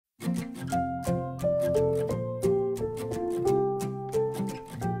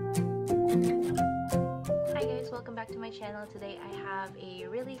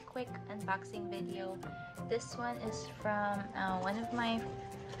quick unboxing video. This one is from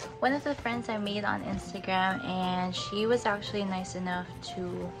one of the friends I made on Instagram, and she was actually nice enough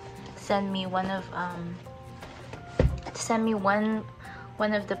to send me one of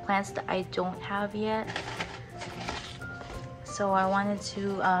the plants that I don't have yet. So I wanted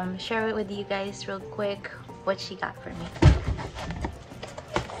to share it with you guys real quick what she got for me.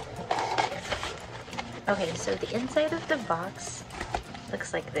 Okay, so the inside of the box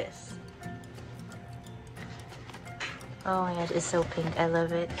looks like this. Oh my gosh, it's so pink. I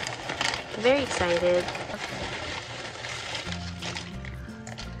love it. I'm very excited.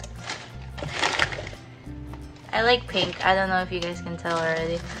 I like pink. I don't know if you guys can tell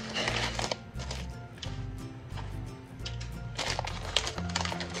already.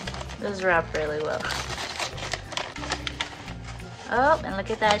 Those wrap really well. Oh, and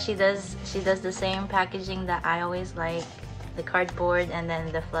look at that. She does the same packaging that I always like. The cardboard and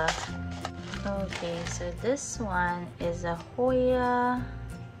then the fluff. Okay, so this one is a Hoya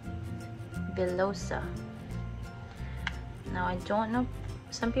villosa. Now I don't know.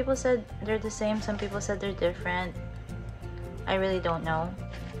 Some people said they're the same, some people said they're different. I really don't know.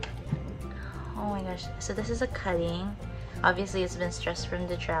 Oh my gosh. So this is a cutting. Obviously it's been stressed from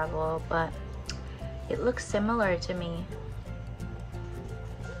the travel, but it looks similar to me.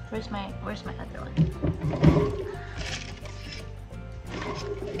 Where's my other one?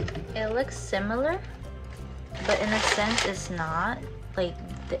 It looks similar, but in a sense it's not. Like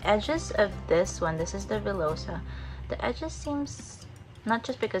the edges of this one, this is the villosa, the edges seems, not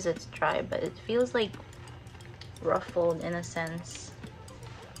just because it's dry, but it feels like ruffled in a sense,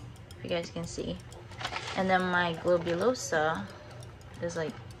 if you guys can see. And then my globulosa is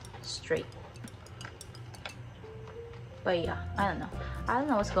like straight. But yeah, I don't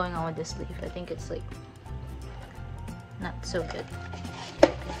know what's going on with this leaf. I think it's like not so good.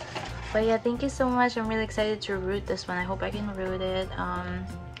 But yeah, thank you so much. I'm really excited to root this one. I hope I can root it.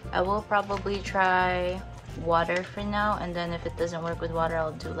 I will probably try water for now, and then if it doesn't work with water,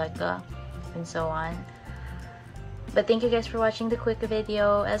 I'll do leca and so on. But thank you guys for watching the quick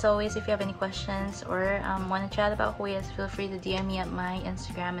video. As always, if you have any questions or want to chat about Hoyas, feel free to DM me at my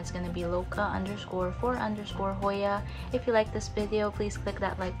Instagram. It's going to be loca_for_Hoya. If you like this video, please click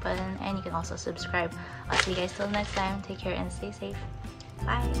that like button, and you can also subscribe. I'll see you guys till next time. Take care and stay safe.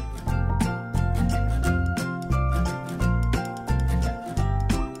 Bye.